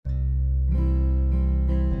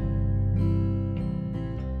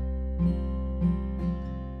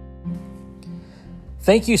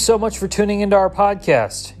Thank you so much for tuning into our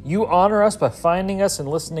podcast. You honor us by finding us and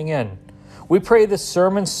listening in. We pray this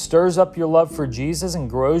sermon stirs up your love for Jesus and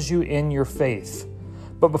grows you in your faith.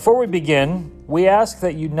 But before we begin, we ask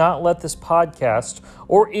that you not let this podcast,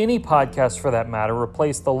 or any podcast for that matter,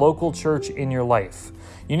 replace the local church in your life.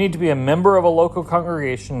 You need to be a member of a local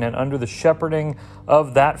congregation and under the shepherding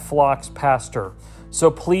of that flock's pastor.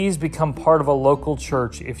 So please become part of a local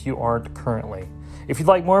church if you aren't currently. If you'd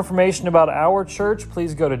like more information about our church,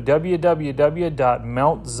 please go to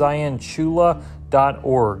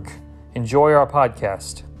www.mountzionchula.org. Enjoy our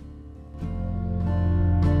podcast.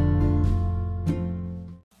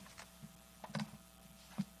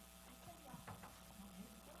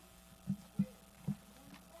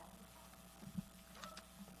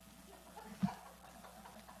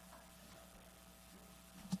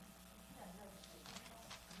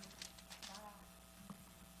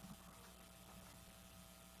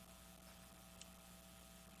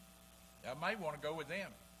 I might want to go with them.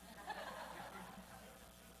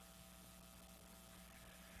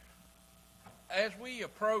 As we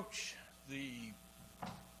approach the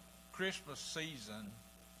Christmas season,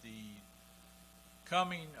 the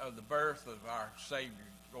coming of the birth of our Savior,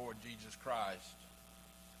 Lord Jesus Christ,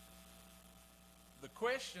 the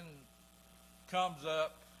question comes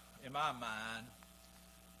up in my mind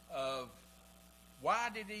of why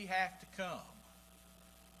did he have to come?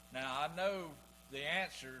 Now, I know the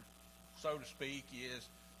answer, so to speak, is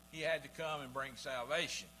he had to come and bring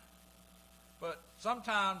salvation. But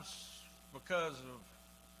sometimes, because of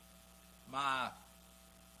my,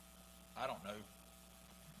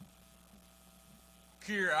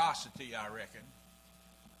 curiosity, I reckon,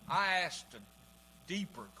 I asked a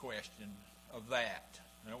deeper question of that.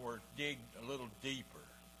 In other words, dig a little deeper.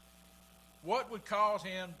 What would cause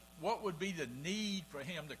him, what would be the need for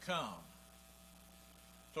him to come?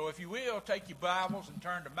 So if you will, take your Bibles and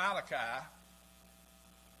turn to Malachi,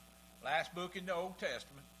 last book in the Old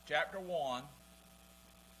Testament, chapter 1.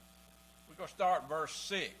 We're going to start verse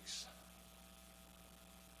 6.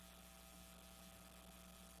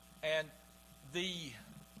 And the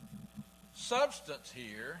substance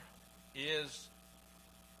here is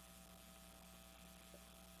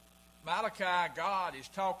Malachi, God is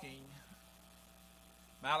talking,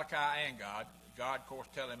 Malachi and God, of course,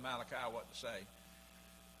 telling Malachi what to say,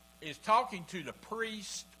 is talking to the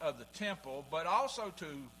priest of the temple, but also to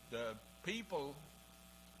the people.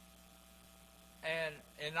 And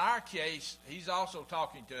in our case, he's also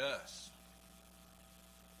talking to us.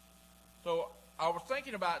 So I was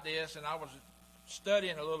thinking about this, and I was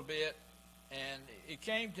studying a little bit, and it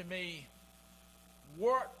came to me,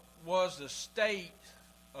 what was the state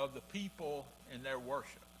of the people in their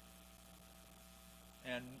worship?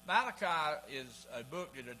 And Malachi is a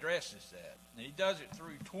book that addresses that. And he does it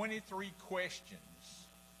through 23 questions.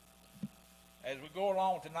 As we go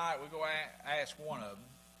along tonight, we're going to ask one of them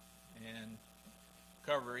and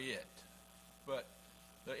cover it. But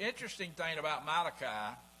the interesting thing about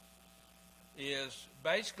Malachi is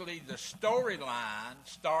basically the storyline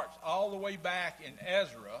starts all the way back in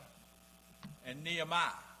Ezra and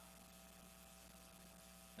Nehemiah.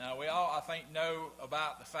 Now, we all, I think, know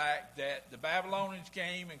about the fact that the Babylonians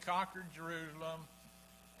came and conquered Jerusalem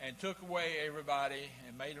and took away everybody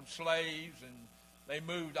and made them slaves, and they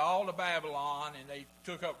moved all to Babylon, and they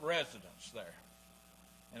took up residence there.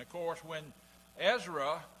 And, of course, when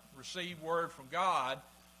Ezra received word from God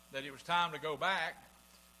that it was time to go back,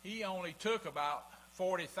 he only took about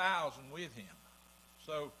 40,000 with him.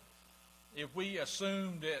 So if we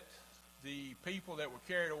assume that the people that were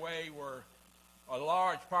carried away were a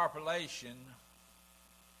large population,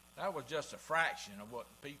 that was just a fraction of what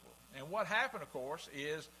the people. And what happened, of course,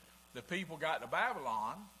 is the people got to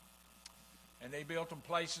Babylon, and they built them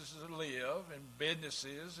places to live and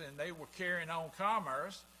businesses, and they were carrying on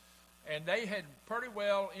commerce, and they had pretty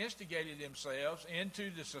well instigated themselves into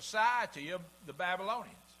the society of the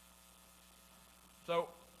Babylonians. So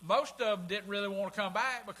most of them didn't really want to come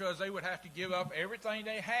back because they would have to give up everything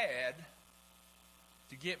they had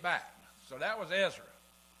to get back. So that was Ezra.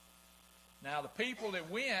 Now the people that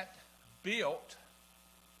went, built,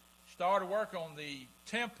 started work on the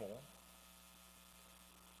temple,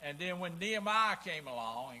 and then when Nehemiah came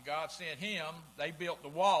along and God sent him, they built the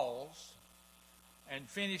walls and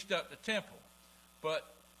finished up the temple. But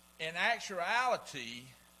in actuality,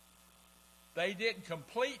 they didn't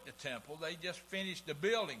complete the temple. They just finished the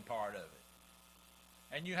building part of it.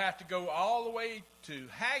 And you have to go all the way to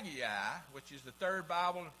Haggai, which is the third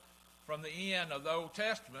Bible from the end of the Old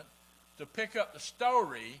Testament, to pick up the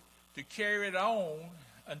story to carry it on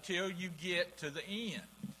until you get to the end.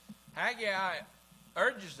 Haggai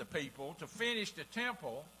urges the people to finish the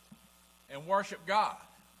temple and worship God.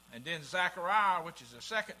 And then Zechariah, which is the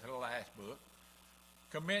second to the last book,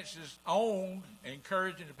 commences on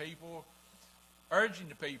encouraging the people, urging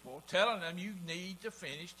the people, telling them you need to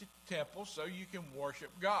finish the temple so you can worship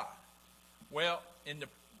God. Well, in the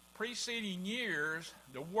preceding years,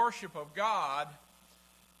 the worship of God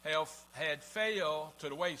had failed to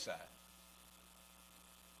the wayside.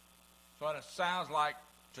 So it sounds like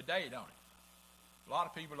today, don't it? A lot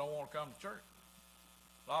of people don't want to come to church.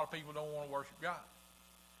 A lot of people don't want to worship God.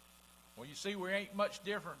 Well, you see, we ain't much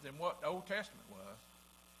different than what the Old Testament was.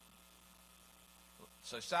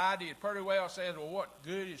 Society had pretty well said, well, what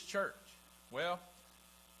good is church? Well,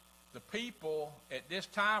 the people at this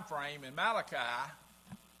time frame in Malachi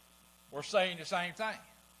were saying the same thing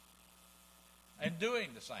and doing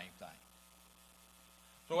the same thing.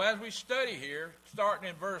 So as we study here, starting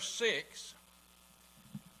in verse 6,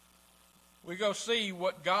 we go see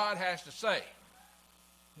what God has to say.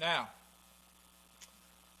 Now,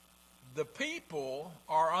 the people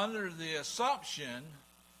are under the assumption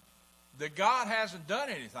that God hasn't done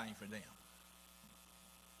anything for them.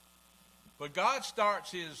 But God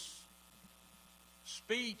starts his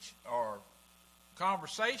speech or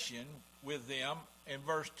conversation with them in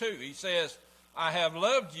verse 2. He says, I have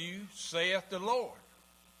loved you, saith the Lord.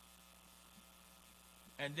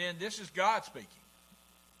 And then this is God speaking.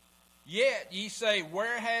 Yet ye say,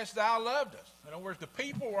 where hast thou loved us? In other words, the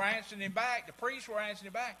people were answering him back, the priests were answering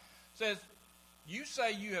him back. Says, you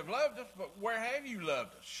say you have loved us, but where have you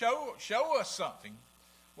loved us? Show us something.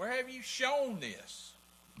 Where have you shown this?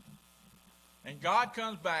 And God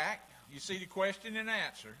comes back. You see the question and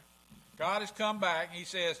answer. God has come back and he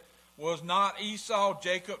says, was not Esau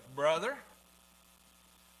Jacob's brother?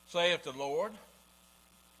 Saith the Lord.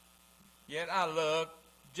 Yet I loved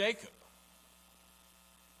Jacob.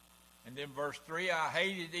 And then verse 3, I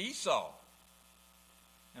hated Esau.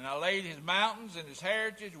 And I laid his mountains and his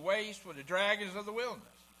heritage waste for the dragons of the wilderness.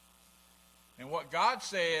 And what God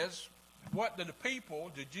says, what do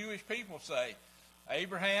the Jewish people say?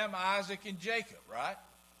 Abraham, Isaac, and Jacob, right?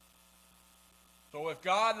 So if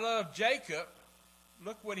God loved Jacob,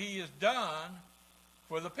 look what he has done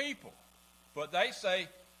for the people. But they say,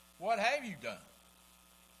 what have you done?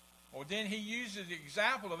 Well, then he uses the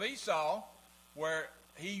example of Esau, where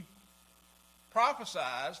he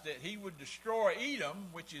prophesies that he would destroy Edom,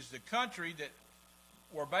 which is the country that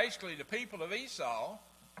were basically the people of Esau,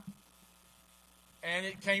 and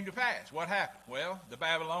it came to pass. What happened? Well, the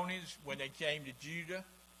Babylonians, when they came to Judah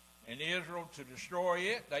and Israel to destroy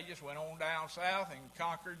it, they just went on down south and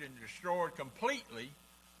conquered and destroyed completely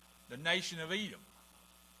the nation of Edom.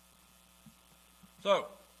 So,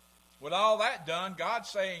 with all that done, God's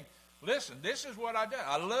saying, listen, this is what I done.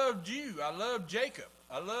 I loved you. I loved Jacob.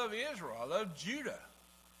 I love Israel. I love Judah.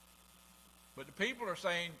 But the people are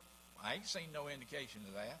saying, I ain't seen no indication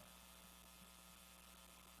of that.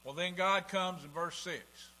 Well, then God comes in verse 6.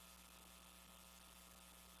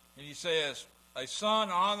 And he says, a son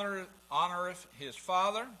honoreth his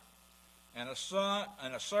father, and a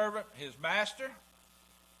servant his master.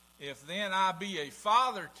 If then I be a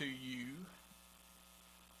father to you,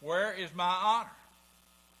 where is my honor?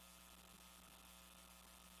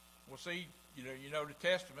 Well, see, you know the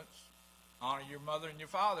testaments. Honor your mother and your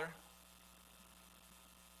father.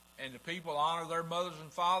 And the people honor their mothers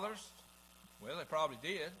and fathers. Well, they probably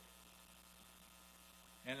did.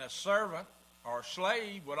 And a servant or a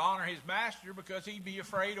slave would honor his master because he'd be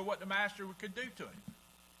afraid of what the master could do to him.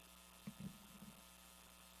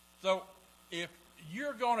 So, if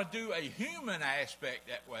you're going to do a human aspect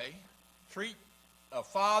that way, treat a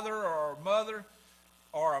father or a mother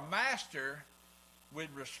or a master with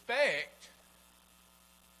respect,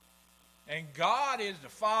 and God is the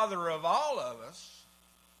Father of all of us,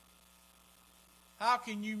 how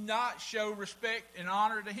can you not show respect and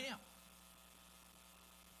honor to him?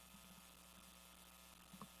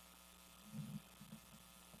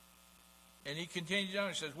 And he continues on,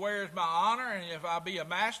 he says, where is my honor? And if I be a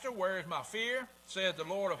master, where is my fear? Saith the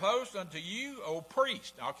Lord of hosts unto you, O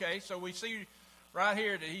priest. Okay, so we see right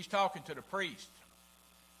here that he's talking to the priest.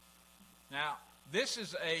 Now, this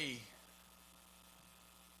is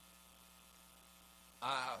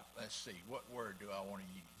let's see, what word do I want to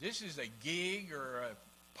use? This is a gig or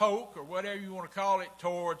a poke or whatever you want to call it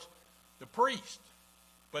towards the priest.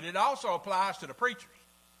 But it also applies to the preachers.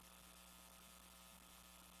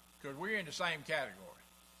 Because we're in the same category.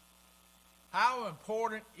 How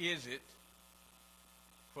important is it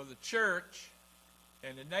for the church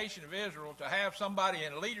and the nation of Israel to have somebody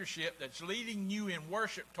in leadership that's leading you in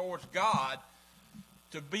worship towards God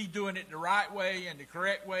to be doing it the right way and the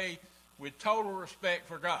correct way with total respect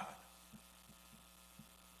for God.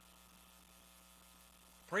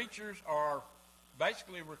 Preachers are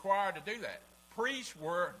basically required to do that. Priests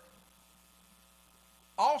were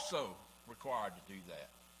also required to do that.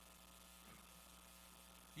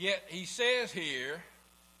 Yet he says here,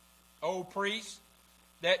 O priests,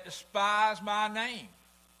 that despise my name.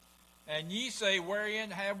 And ye say,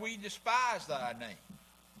 wherein have we despised thy name?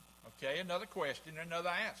 Okay, another question, another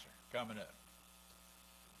answer coming up.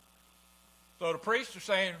 So the priests are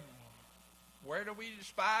saying, where do we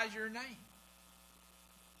despise your name?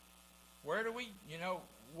 Where do we,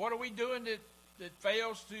 what are we doing that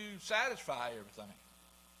fails to satisfy everything?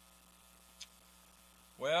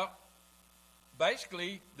 Well,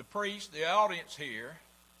 basically, the priest, the audience here,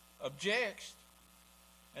 objects,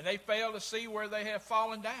 and they fail to see where they have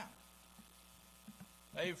fallen down.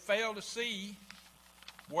 They fail to see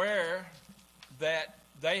where that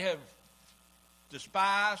they have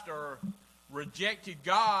despised or rejected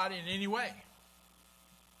God in any way.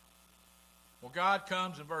 Well, God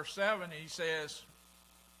comes in verse 7 and he says,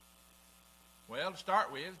 well, to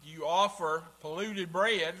start with, you offer polluted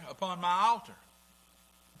bread upon my altar.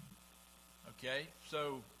 Okay,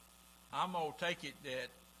 so I'm going to take it that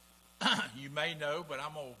you may know, but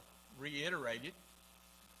I'm going to reiterate it.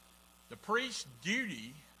 The priest's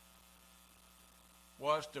duty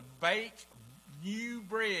was to bake new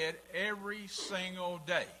bread every single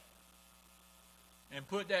day and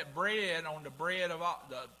put that bread on the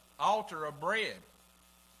altar of bread.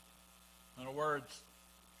 In other words,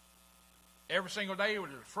 every single day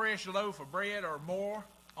was a fresh loaf of bread or more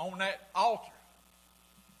on that altar.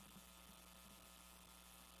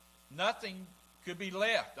 Nothing could be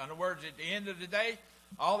left. In other words, at the end of the day,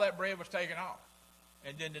 all that bread was taken off.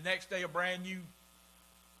 And then the next day, a brand new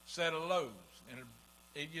set of loaves. And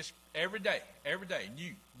it just, every day,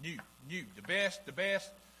 new. The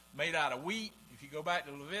best, made out of wheat. If you go back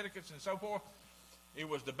to Leviticus and so forth, it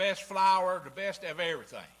was the best flour, the best of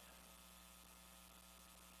everything.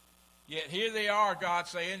 Yet here they are, God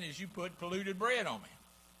saying, is you put polluted bread on me.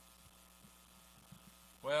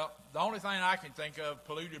 Well, the only thing I can think of,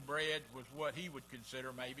 polluted bread, was what he would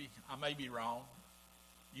consider maybe. I may be wrong.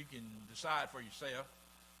 You can decide for yourself.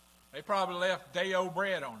 They probably left day-old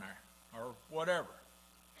bread on there, or whatever.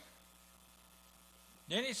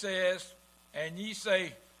 Then he says, and ye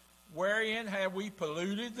say, wherein have we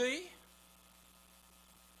polluted thee?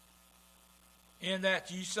 In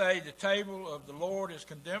that ye say, the table of the Lord is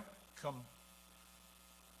condemnable.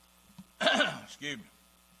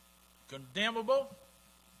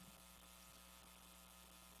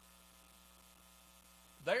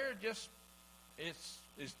 They're just,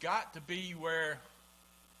 it's got to be where,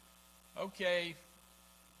 okay,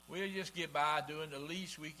 we'll just get by doing the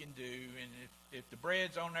least we can do, and if the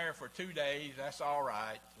bread's on there for 2 days, that's all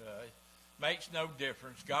right. Makes no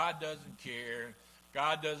difference. God doesn't care.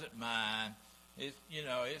 God doesn't mind.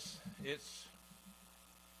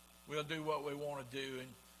 We'll do what we want to do, and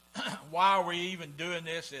why are we even doing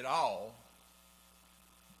this at all?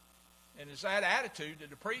 And it's that attitude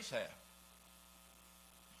that the priests have.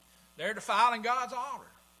 They're defiling God's altar.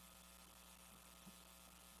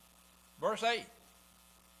 Verse 8.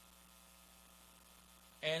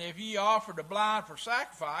 And if ye offer the blind for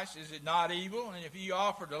sacrifice, is it not evil? And if ye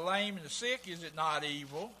offer the lame and the sick, is it not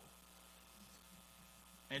evil?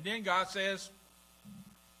 And then God says,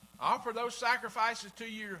 offer those sacrifices to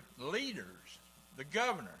your leaders, the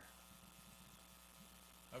governor.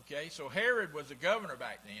 Okay, so Herod was the governor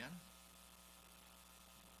back then.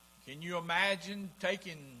 Can you imagine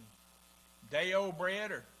taking day-old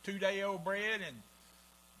bread or 2-day-old bread and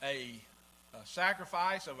a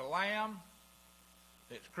sacrifice of a lamb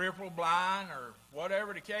that's crippled, blind, or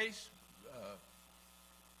whatever the case,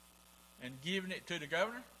 and giving it to the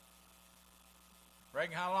governor?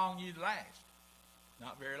 Reckon how long you'd last?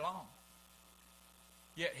 Not very long.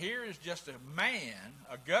 Yet here is just a man,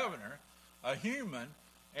 a governor, a human,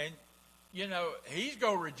 and, he's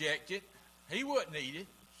going to reject it. He wouldn't eat it.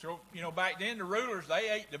 So, back then the rulers, they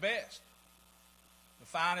ate the best. The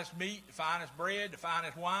finest meat, the finest bread, the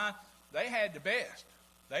finest wine, they had the best.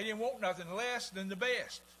 They didn't want nothing less than the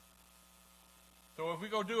best. So if we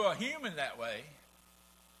go do a human that way,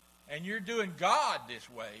 and you're doing God this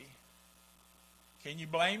way, can you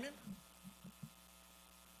blame him?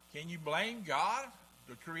 Can you blame God,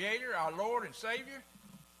 the Creator, our Lord and Savior,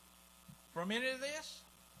 from any of this?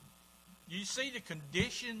 You see the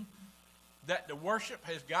condition that the worship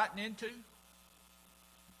has gotten into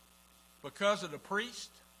because of the priest?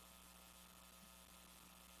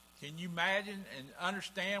 Can you imagine and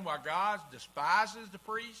understand why God despises the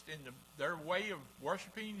priest and their way of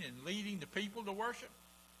worshiping and leading the people to worship?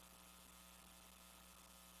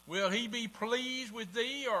 Will he be pleased with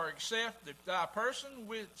thee, or accept thy person,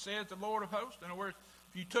 saith the Lord of hosts? In other words,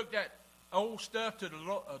 if you took that old stuff to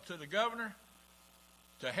the governor,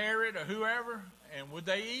 to Herod or whoever, and would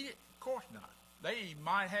they eat it? Of course not. They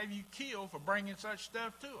might have you killed for bringing such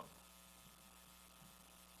stuff to them.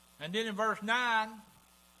 And then in verse 9,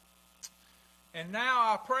 and now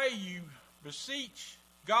I pray you, beseech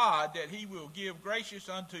God that he will give gracious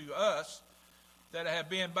unto us that have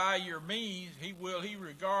been by your means. Will he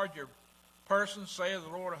regard your person, saith the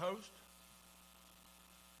Lord of hosts?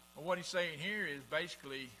 Well, what he's saying here is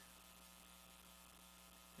basically,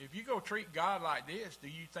 if you go treat God like this, do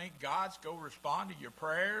you think God's going to respond to your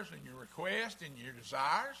prayers and your requests and your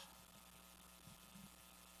desires?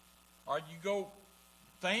 Or you go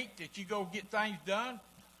think that you go get things done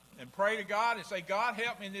and pray to God and say, God,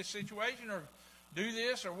 help me in this situation, or do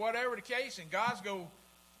this, or whatever the case, and God's go,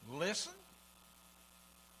 listen?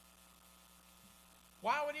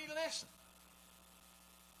 Why would he listen?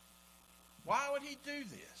 Why would he do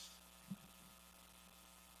this?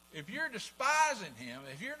 If you're despising him,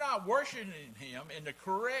 if you're not worshiping him in the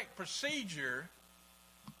correct procedure,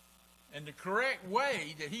 in the correct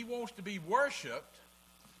way that he wants to be worshiped,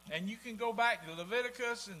 and you can go back to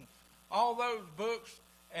Leviticus and all those books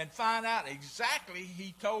and find out exactly,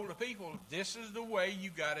 he told the people, this is the way you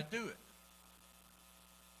got to do it.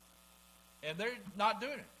 And they're not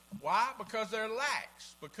doing it. Why? Because they're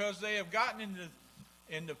lax. Because they have gotten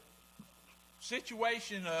in the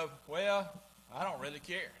situation of, well, I don't really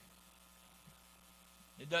care.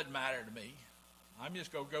 It doesn't matter to me. I'm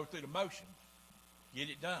just going to go through the motion. Get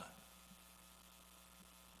it done.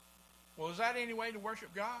 Well, is that any way to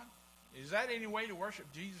worship God? Is that any way to worship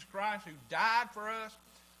Jesus Christ, who died for us,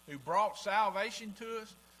 who brought salvation to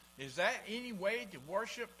us? Is that any way to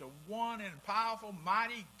worship the one and powerful,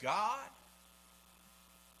 mighty God?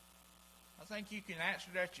 I think you can answer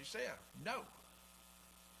that yourself. No.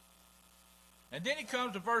 And then he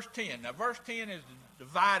comes to verse 10. Now, verse 10 is the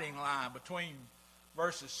dividing line between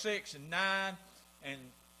verses 6 and 9 and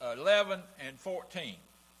 11 and 14.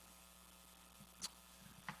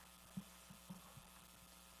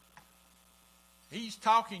 He's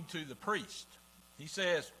talking to the priest. He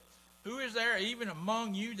says, who is there even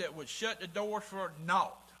among you that would shut the doors for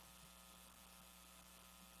naught?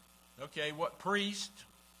 Okay, what priest,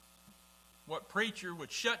 what preacher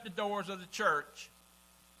would shut the doors of the church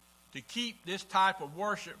to keep this type of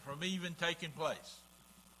worship from even taking place?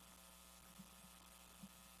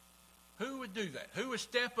 Who would do that? Who would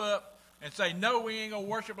step up and say, no, we ain't going to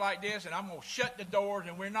worship like this, and I'm going to shut the doors,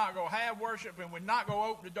 and we're not going to have worship, and we're not going to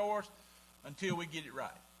open the doors until we get it right?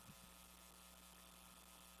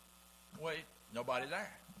 Well, nobody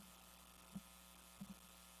there.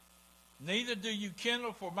 Neither do you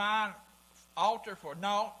kindle for mine altar for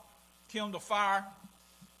naught, kindle fire.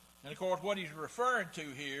 And of course, what he's referring to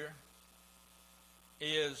here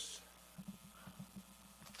is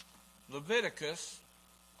Leviticus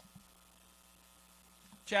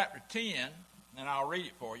chapter 10, and I'll read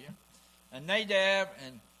it for you. And Nadab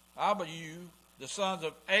and Abihu, the sons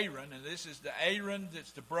of Aaron, and this is the Aaron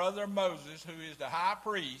that's the brother of Moses, who is the high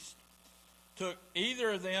priest, took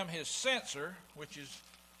either of them his censer, which is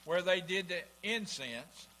where they did the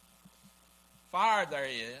incense, fire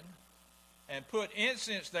therein, and put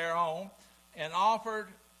incense thereon, and offered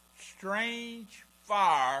strange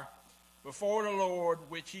fire before the Lord,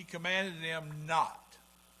 which he commanded them not.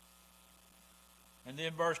 And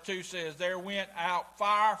then verse 2 says, there went out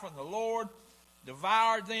fire from the Lord,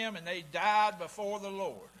 devoured them, and they died before the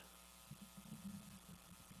Lord.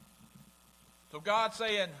 So God's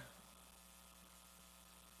saying,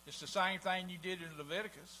 it's the same thing you did in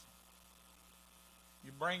Leviticus.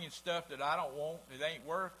 You're bringing stuff that I don't want,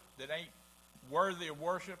 that ain't worthy of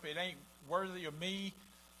worship, it ain't worthy of me.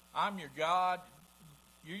 I'm your God.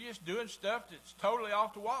 You're just doing stuff that's totally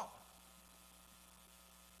off the wall.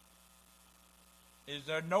 Is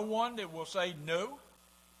there no one that will say, no,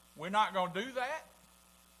 we're not going to do that?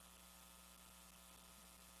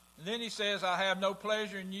 And then he says, I have no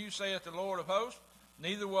pleasure in you, saith the Lord of hosts,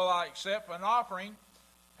 neither will I accept an offering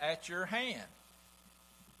at your hand.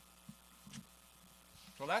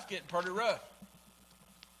 So that's getting pretty rough.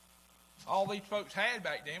 All these folks had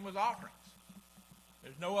back then was offerings.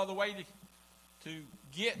 There's no other way to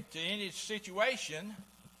get to any situation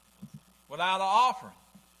without an offering.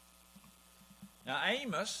 Now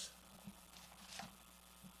Amos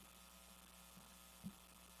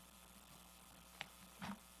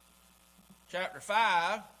chapter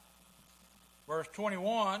 5 verse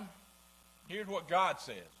 21, here's what God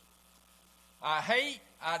says. I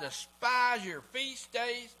despise your feast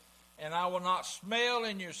days, and I will not smell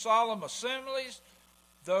in your solemn assemblies,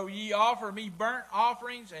 though ye offer me burnt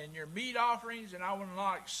offerings and your meat offerings, and I will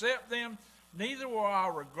not accept them, neither will I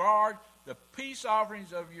regard the peace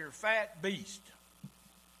offerings of your fat beast.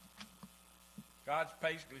 God's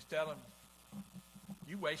basically telling them,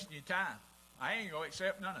 you wasting your time. I ain't going to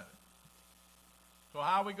accept none of it. So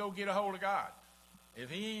how we go get a hold of God? If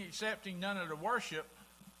he ain't accepting none of the worship,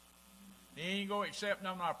 he ain't going to accept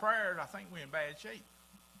none of our prayers, I think we're in bad shape.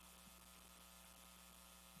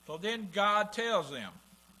 So then God tells them,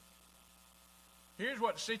 here's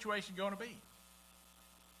what the situation is going to be.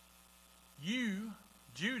 You,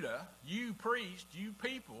 Judah, you priests, you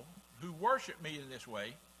people who worship me in this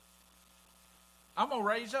way, I'm going to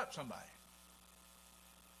raise up somebody.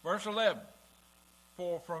 Verse 11.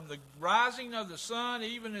 For from the rising of the sun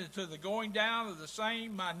even to the going down of the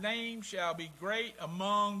same, my name shall be great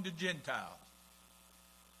among the Gentiles.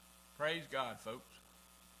 Praise God, folks.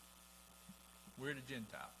 We're the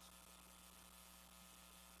Gentiles.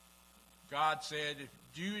 God said if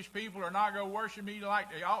Jewish people are not going to worship me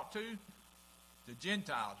like they ought to, the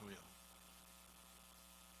Gentiles will.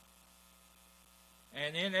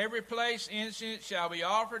 And in every place incense shall be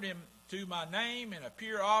offered to my name, and a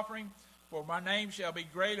pure offering, for my name shall be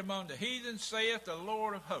great among the heathen, saith the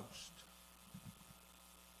Lord of hosts.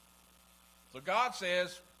 So God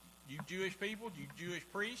says, you Jewish people, you Jewish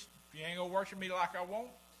priests, if you ain't going to worship me like I want,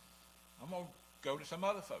 I'm going to go to some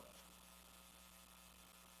other folks.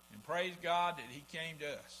 And praise God that he came to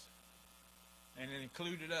us. And it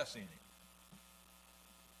included us in it.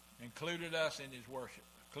 Included us in his worship.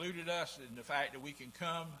 Included us in the fact that we can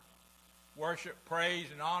come, worship, praise,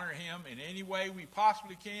 and honor him in any way we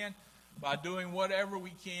possibly can by doing whatever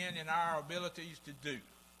we can in our abilities to do.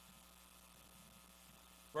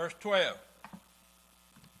 Verse 12.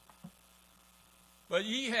 But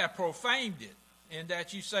ye have profaned it, in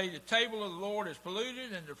that you say the table of the Lord is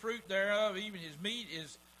polluted, and the fruit thereof, even his meat,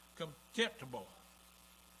 is contemptible.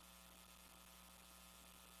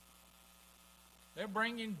 They're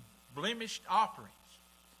bringing blemished offerings,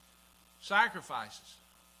 sacrifices.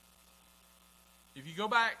 If you go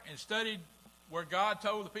back and study where God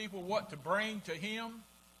told the people what to bring to him,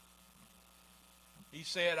 he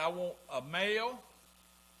said, I want a male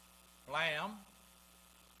lamb.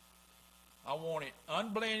 I want it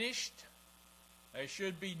unblemished. There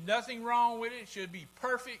should be nothing wrong with it. It should be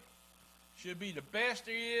perfect. It should be the best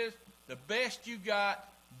there is, the best you got.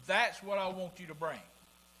 That's what I want you to bring.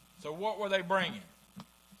 So what were they bringing?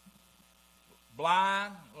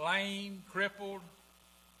 Blind, lame, crippled.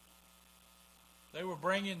 They were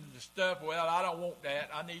bringing the stuff, well, I don't want that.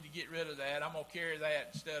 I need to get rid of that. I'm going to carry that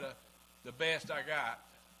instead of the best I got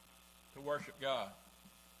to worship God.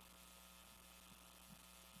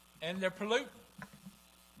 And they're polluting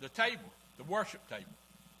the table, the worship table.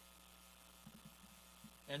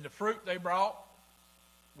 And the fruit they brought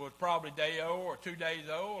was probably day old or 2 days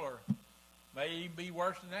old, or may even be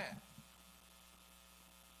worse than that.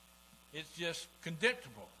 It's just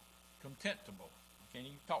contemptible. Contemptible. I can't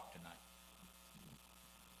even talk tonight.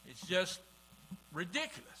 It's just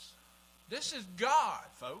ridiculous. This is God,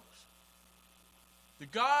 folks. The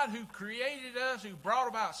God who created us, who brought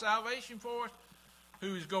about salvation for us,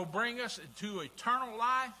 who is going to bring us into eternal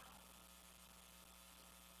life.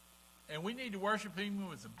 And we need to worship him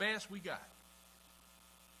with the best we got.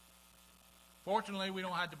 Fortunately, we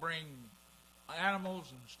don't have to bring animals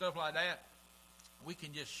and stuff like that. We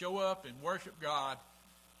can just show up and worship God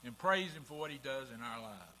and praise him for what he does in our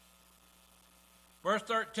lives. Verse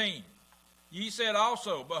 13, ye said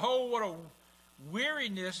also, behold, what a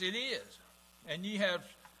weariness it is, and ye have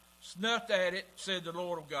snuffed at it, said the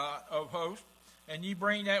Lord of God of hosts, and ye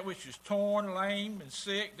bring that which is torn, lame, and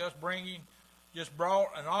sick, thus just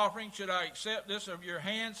brought an offering. Should I accept this of your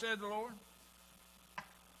hand, said the Lord?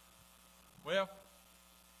 Well,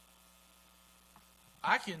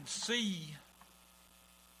 I can see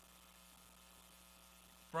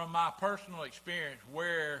from my personal experience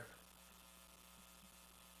where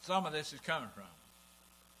some of this is coming from.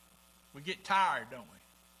 We get tired, don't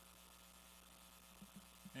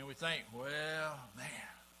we? And we think, well, man,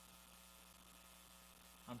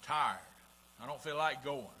 I'm tired. I don't feel like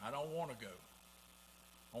going. I don't want to go.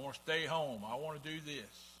 I want to stay home. I want to do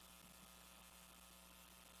this.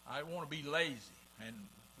 I want to be lazy. And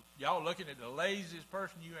y'all looking at the laziest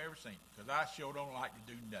person you ever seen, because I sure don't like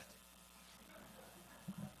to do nothing.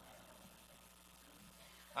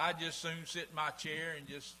 I just soon sit in my chair and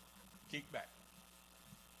just kick back.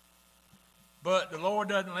 But the Lord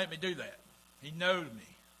doesn't let me do that. He knows me.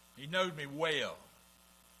 He knows me well.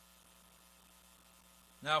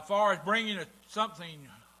 Now, as far as bringing something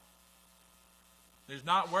that's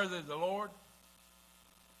not worthy of the Lord,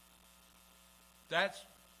 that's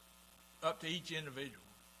up to each individual.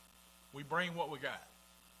 We bring what we got.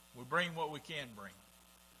 We bring what we can bring.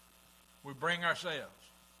 We bring ourselves.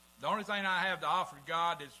 The only thing I have to offer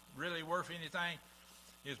God that's really worth anything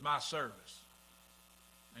is my service.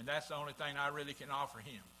 And that's the only thing I really can offer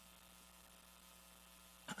him.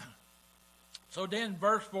 So then,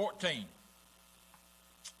 verse 14.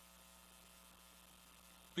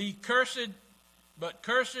 Be cursed, but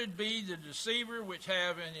cursed be the deceiver which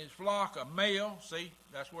have in his flock a male. See,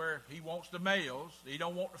 that's where he wants the males. He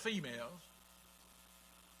don't want the females.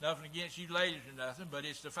 Nothing against you ladies or nothing, but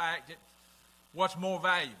it's the fact that what's more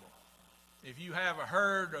valuable? If you have a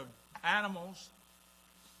herd of animals,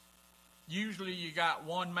 usually you got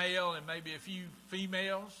one male and maybe a few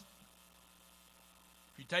females.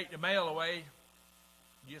 If you take the male away,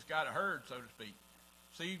 you just got a herd, so to speak.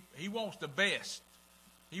 See, he wants the best.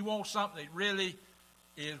 He wants something that really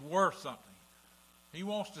is worth something. He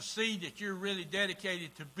wants to see that you're really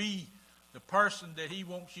dedicated to be the person that he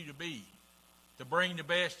wants you to be, to bring the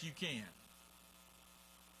best you can.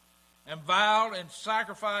 And vowed and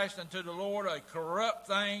sacrificed unto the Lord a corrupt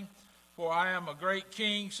thing, for I am a great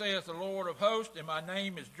king, saith the Lord of hosts, and my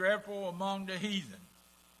name is dreadful among the heathen.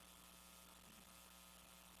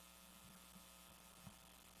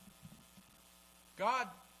 God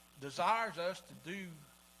desires us to do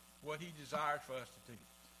what he desires for us to do.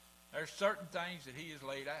 There's certain things that he has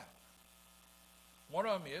laid out. One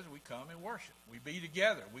of them is we come and worship. We be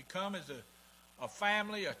together. We come as a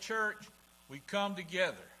family, a church. We come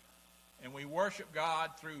together. And we worship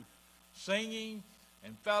God through singing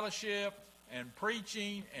and fellowship and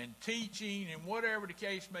preaching and teaching and whatever the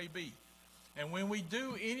case may be. And when we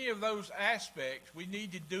do any of those aspects, we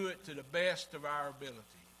need to do it to the best of our ability.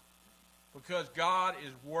 Because God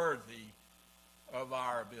is worthy of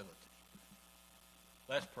our ability.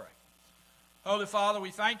 Let's pray. Holy Father,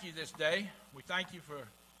 we thank you this day. We thank you for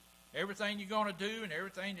everything you're going to do and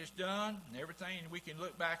everything that's done and everything we can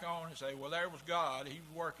look back on and say, well, there was God. He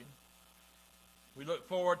was working. We look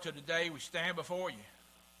forward to the day we stand before you.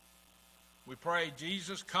 We pray,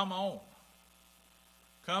 Jesus, come on.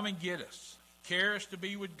 Come and get us. Care us to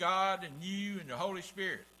be with God and you and the Holy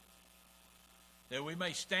Spirit. That we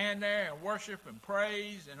may stand there and worship and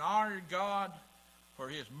praise and honor God for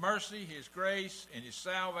his mercy, his grace, and his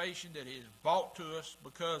salvation that he has brought to us,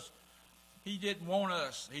 because he didn't want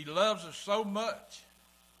us. He loves us so much.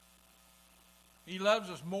 He loves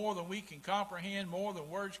us more than we can comprehend, more than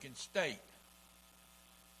words can state.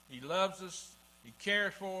 He loves us. He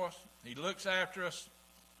cares for us. He looks after us.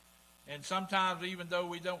 And sometimes, even though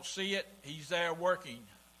we don't see it, he's there working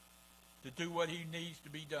to do what he needs to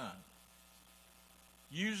be done.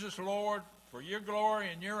 Use us, Lord, for your glory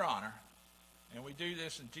and your honor. And we do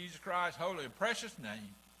this in Jesus Christ's holy and precious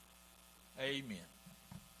name. Amen.